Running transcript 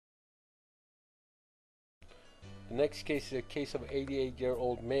The next case is a case of an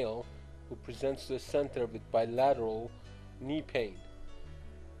 88-year-old male who presents to the center with bilateral knee pain.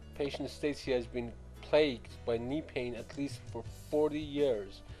 The patient states he has been plagued by knee pain at least for 40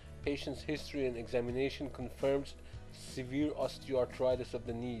 years. Patient's history and examination confirms severe osteoarthritis of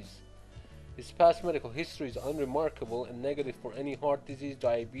the knees. His past medical history is unremarkable and negative for any heart disease,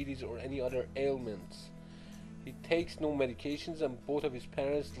 diabetes, or any other ailments. He takes no medications, and both of his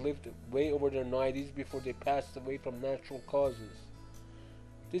parents lived way over their 90s before they passed away from natural causes.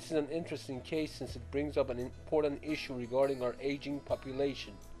 This is an interesting case since it brings up an important issue regarding our aging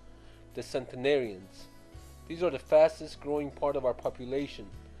population, the centenarians. These are the fastest growing part of our population.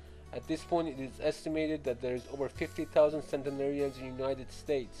 At this point, it is estimated that there is over 50,000 centenarians in the United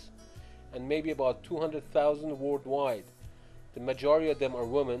States, and maybe about 200,000 worldwide. The majority of them are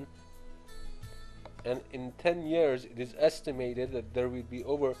women, and in 10 years it is estimated that there will be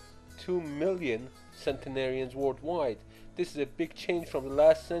over 2 million centenarians worldwide. This is a big change from the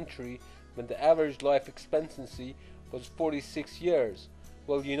last century when the average life expectancy was 46 years.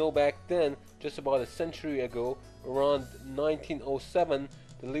 Well, you know, back then, just about a century ago, around 1907,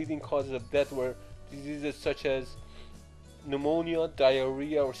 the leading causes of death were diseases such as pneumonia,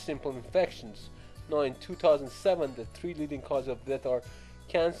 diarrhea, or simple infections. Now in 2007, the three leading causes of death are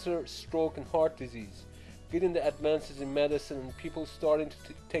cancer, stroke, and heart disease. Given the advances in medicine and people starting to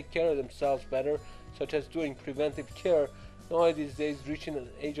take care of themselves better, such as doing preventive care, nowadays reaching an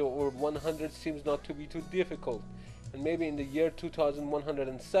age of over 100 seems not to be too difficult. And maybe in the year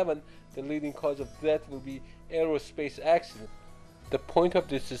 2107, the leading cause of death will be aerospace accident. The point of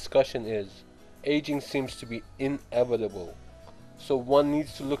this discussion is, aging seems to be inevitable, so one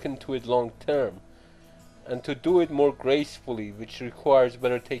needs to look into it long term, and to do it more gracefully, which requires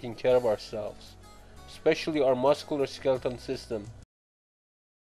better taking care of ourselves, especially our muscular skeletal system.